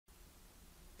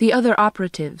The other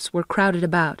operatives were crowded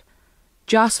about,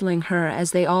 jostling her as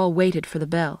they all waited for the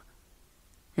bell.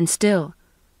 And still,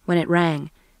 when it rang,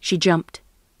 she jumped.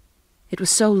 It was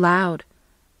so loud,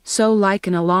 so like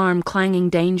an alarm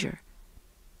clanging danger.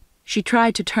 She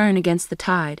tried to turn against the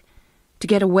tide, to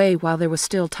get away while there was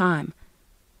still time,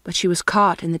 but she was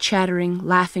caught in the chattering,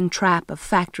 laughing trap of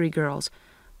factory girls,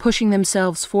 pushing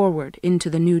themselves forward into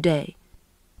the new day.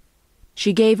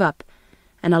 She gave up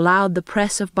and allowed the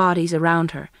press of bodies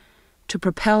around her to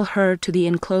propel her to the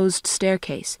enclosed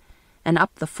staircase and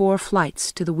up the 4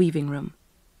 flights to the weaving room.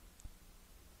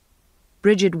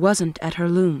 Bridget wasn't at her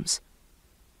looms.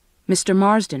 Mr.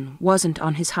 Marsden wasn't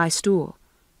on his high stool.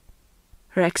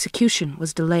 Her execution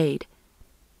was delayed.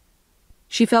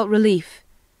 She felt relief,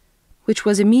 which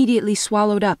was immediately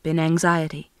swallowed up in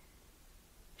anxiety.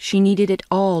 She needed it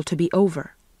all to be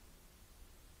over.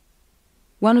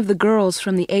 One of the girls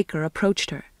from the acre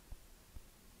approached her.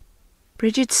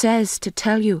 "Bridget says to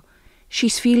tell you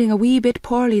she's feeling a wee bit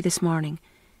poorly this morning.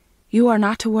 You are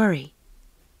not to worry."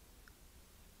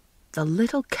 The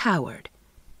little coward.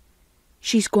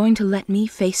 She's going to let me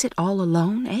face it all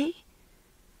alone, eh?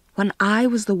 When I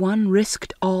was the one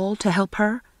risked all to help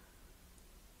her?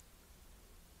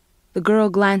 The girl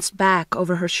glanced back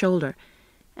over her shoulder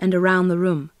and around the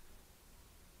room.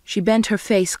 She bent her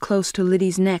face close to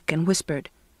Lyddie's neck and whispered,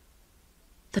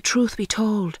 "The truth be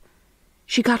told,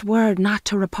 she got word not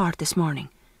to report this morning,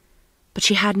 but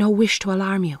she had no wish to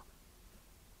alarm you."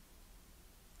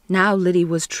 Now Lyddie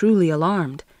was truly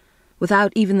alarmed,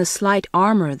 without even the slight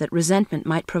armor that resentment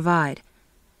might provide.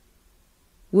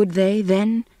 Would they,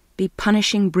 then, be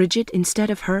punishing Bridget instead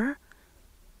of her?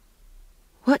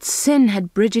 What sin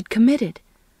had Bridget committed?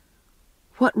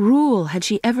 What rule had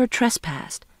she ever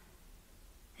trespassed?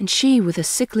 And she with a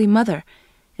sickly mother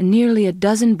and nearly a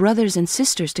dozen brothers and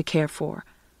sisters to care for.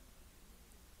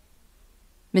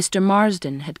 Mr.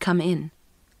 Marsden had come in.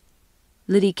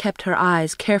 Lyddie kept her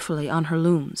eyes carefully on her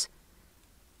looms.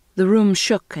 The room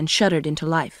shook and shuddered into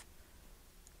life.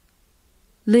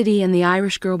 Lyddie and the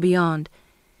Irish girl beyond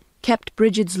kept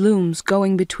Bridget's looms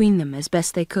going between them as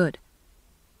best they could.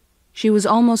 She was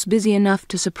almost busy enough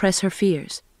to suppress her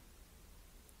fears.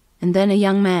 And then a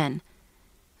young man,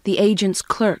 the agent's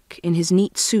clerk in his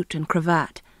neat suit and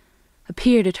cravat,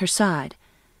 appeared at her side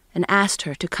and asked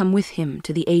her to come with him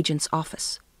to the agent's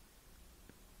office.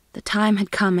 The time had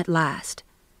come at last.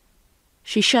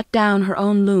 She shut down her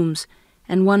own looms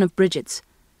and one of Bridget's,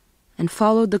 and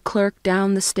followed the clerk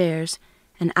down the stairs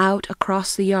and out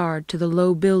across the yard to the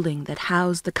low building that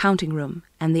housed the counting room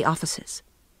and the offices.